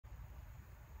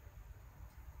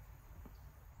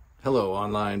Hello,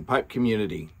 online pipe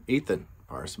community. Ethan,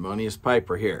 Parsimonious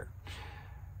Piper here.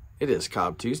 It is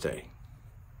Cobb Tuesday.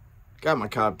 Got my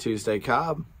Cobb Tuesday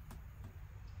cob.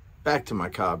 Back to my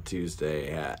Cobb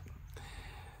Tuesday hat.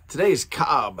 Today's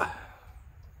cob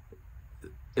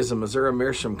is a Missouri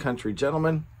Meerschaum country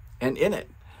gentleman, and in it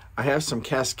I have some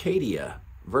Cascadia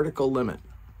vertical limit.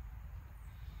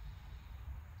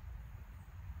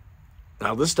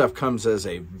 Now this stuff comes as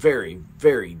a very,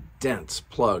 very dense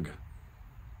plug.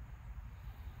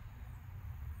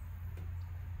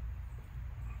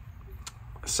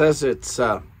 It says it's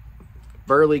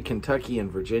Burley, Kentucky,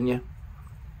 and Virginia.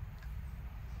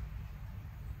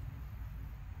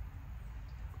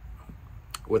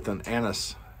 With an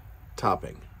anise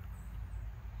topping.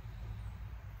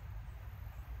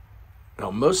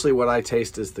 Now, mostly what I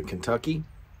taste is the Kentucky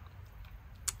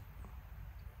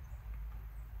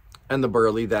and the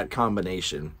Burley, that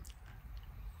combination.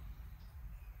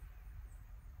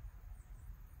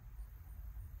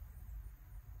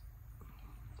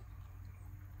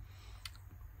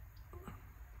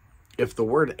 If the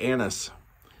word anise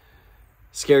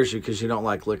scares you because you don't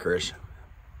like licorice,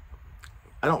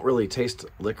 I don't really taste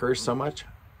licorice so much,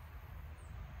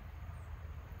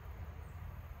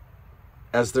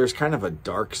 as there's kind of a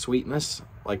dark sweetness.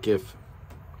 Like if,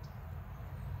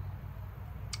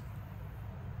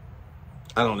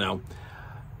 I don't know,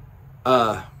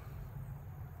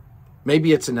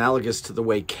 maybe it's analogous to the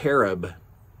way carob,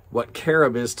 what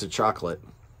carob is to chocolate.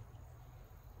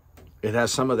 It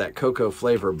has some of that cocoa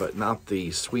flavor, but not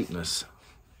the sweetness.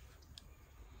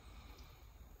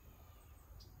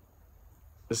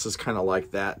 This is kind of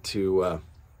like that to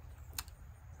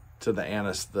the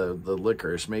anise, the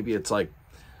licorice. Maybe it's like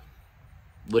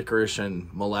licorice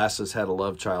and molasses had a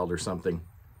love child or something.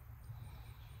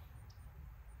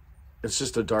 It's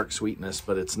just a dark sweetness,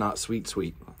 but it's not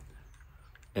sweet.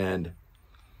 And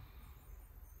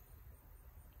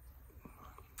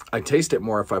I taste it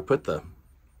more if I put the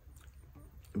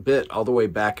bit all the way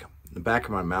back, the back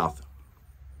of my mouth.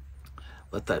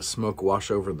 Let that smoke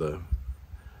wash over the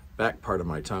back part of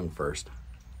my tongue first.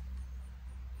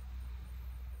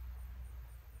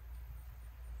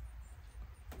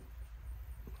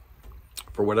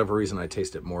 For whatever reason, I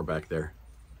taste it more back there.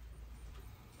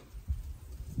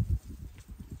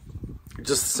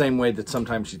 Just the same way that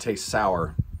sometimes you taste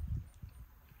sour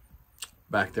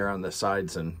back there on the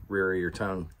sides and rear of your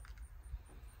tongue.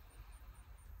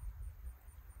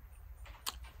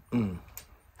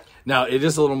 Now, it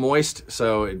is a little moist,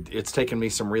 so it's taken me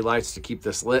some relights to keep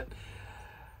this lit.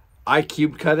 I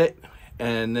cube cut it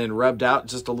and then rubbed out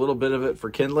just a little bit of it for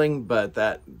kindling, but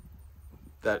that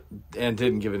and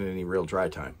didn't give it any real dry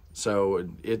time. So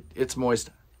it's moist.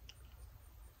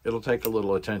 It'll take a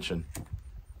little attention,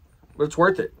 but it's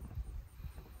worth it.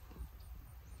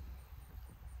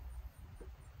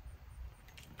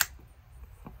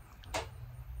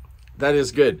 That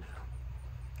is good.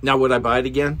 Now, would I buy it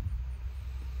again?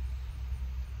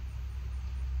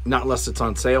 Not unless it's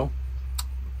on sale.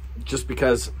 Just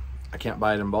because I can't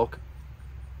buy it in bulk.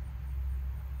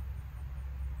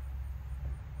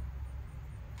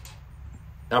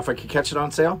 Now, if I could catch it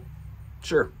on sale,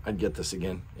 sure, I'd get this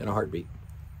again in a heartbeat.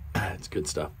 It's good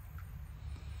stuff.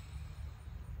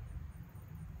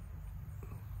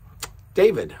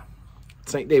 David,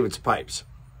 St. David's Pipes,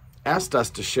 asked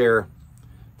us to share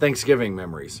Thanksgiving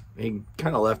memories. He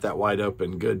kind of left that wide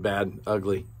open, good, bad,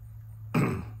 ugly.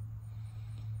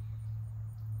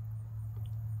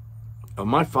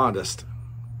 My fondest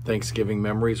Thanksgiving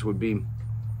memories would be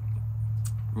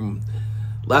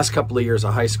last couple of years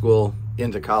of high school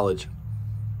into college.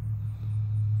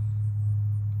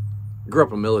 Grew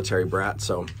up a military brat,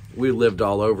 so we lived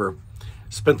all over.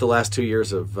 Spent the last 2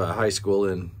 years of high school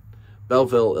in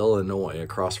Belleville, Illinois,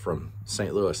 across from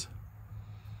St. Louis.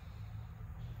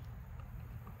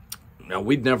 Now,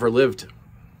 we'd never lived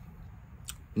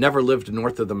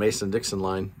north of the Mason-Dixon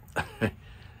line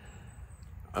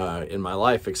in my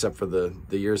life, except for the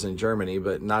years in Germany,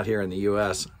 but not here in the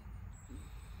U.S.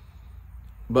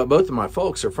 But both of my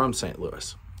folks are from St.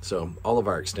 Louis, so all of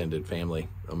our extended family,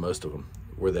 most of them,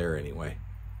 were there anyway.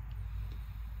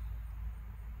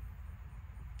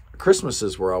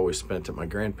 Christmases were always spent at my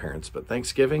grandparents', but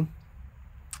Thanksgiving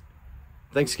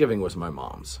was my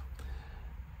mom's.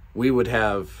 We would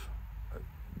have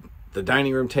the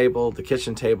dining room table, the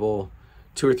kitchen table,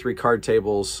 2 or 3 card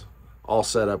tables, all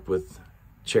set up with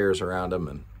chairs around them,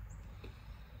 and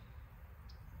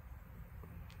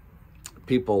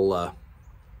people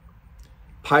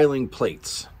piling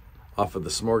plates off of the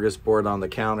smorgasbord on the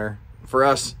counter. For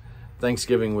us,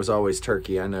 Thanksgiving was always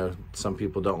turkey. I know some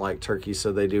people don't like turkey,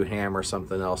 so they do ham or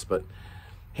something else, but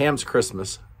ham's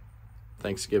Christmas.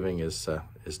 Thanksgiving is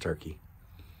turkey.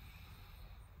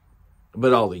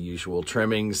 But all the usual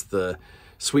trimmings, the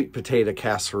sweet potato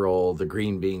casserole, the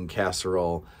green bean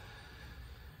casserole.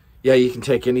 Yeah, you can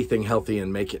take anything healthy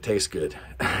and make it taste good.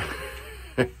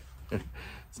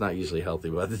 It's not usually healthy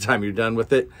by the time you're done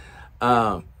with it.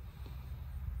 The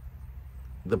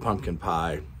pumpkin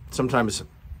pie. Sometimes,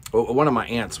 one of my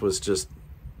aunts was just,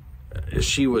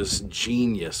 she was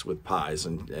genius with pies,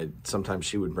 and sometimes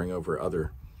she would bring over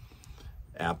other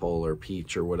apple or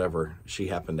peach or whatever she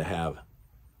happened to have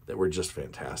that were just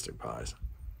fantastic pies.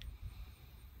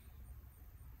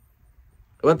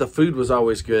 But the food was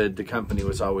always good. The company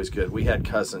was always good. We had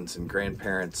cousins and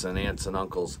grandparents and aunts and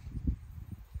uncles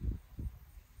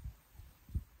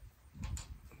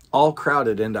all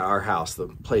crowded into our house. The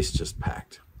place just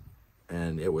packed,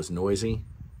 and it was noisy.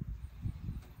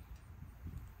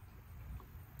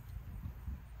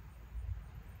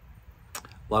 A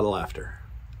lot of laughter.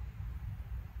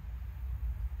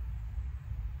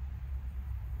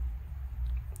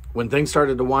 When things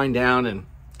started to wind down and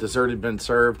dessert had been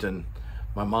served and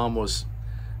my mom was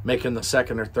making the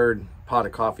second or third pot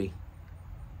of coffee,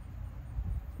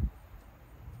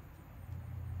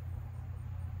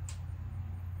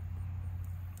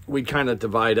 we'd kind of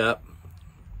divide up.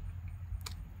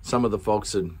 Some of the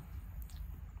folks would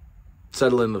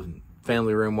settle in the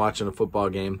family room watching a football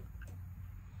game.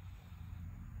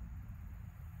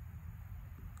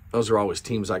 Those are always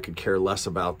teams I could care less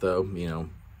about, though. You know,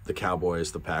 the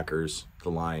Cowboys, the Packers, the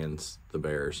Lions, the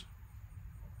Bears.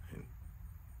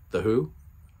 The who?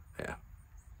 Yeah.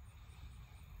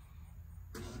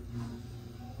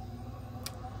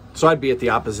 So I'd be at the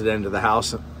opposite end of the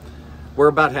house, where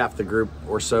about half the group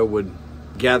or so would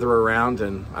gather around,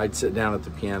 and I'd sit down at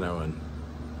the piano and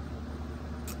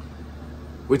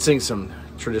we'd sing some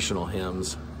traditional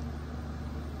hymns.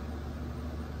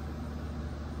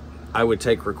 I would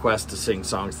take requests to sing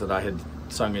songs that I had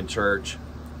sung in church.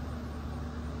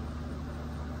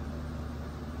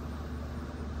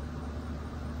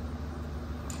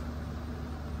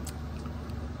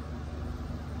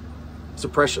 It's a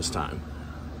precious time.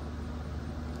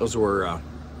 Those were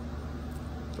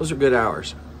good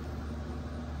hours.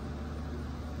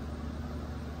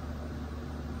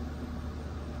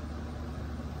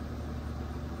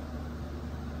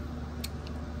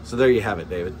 So there you have it,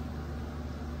 David.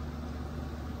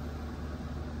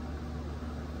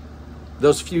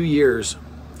 Those few years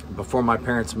before my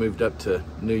parents moved up to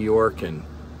New York and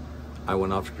I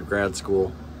went off to grad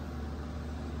school,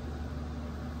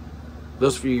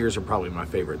 those few years are probably my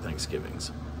favorite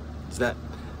Thanksgivings. It's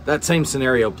that same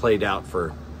scenario played out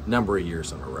for a number of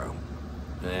years in a row.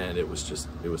 And it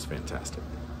was fantastic.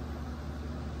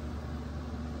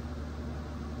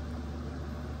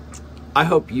 I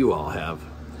hope you all have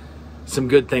some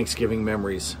good Thanksgiving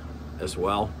memories as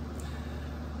well.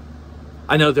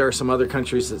 I know there are some other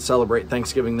countries that celebrate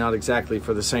Thanksgiving not exactly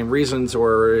for the same reasons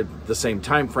or the same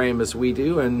time frame as we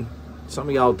do, and some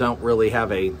of y'all don't really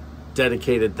have a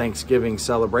dedicated Thanksgiving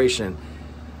celebration,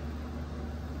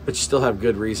 but you still have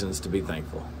good reasons to be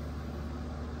thankful.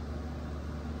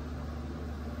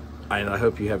 And I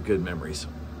hope you have good memories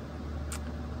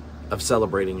of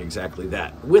celebrating exactly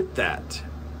that. With that,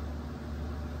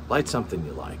 light something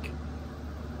you like.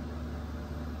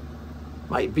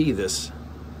 Might be this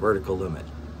vertical limit.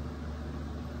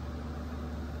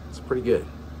 It's pretty good.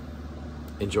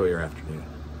 Enjoy your afternoon.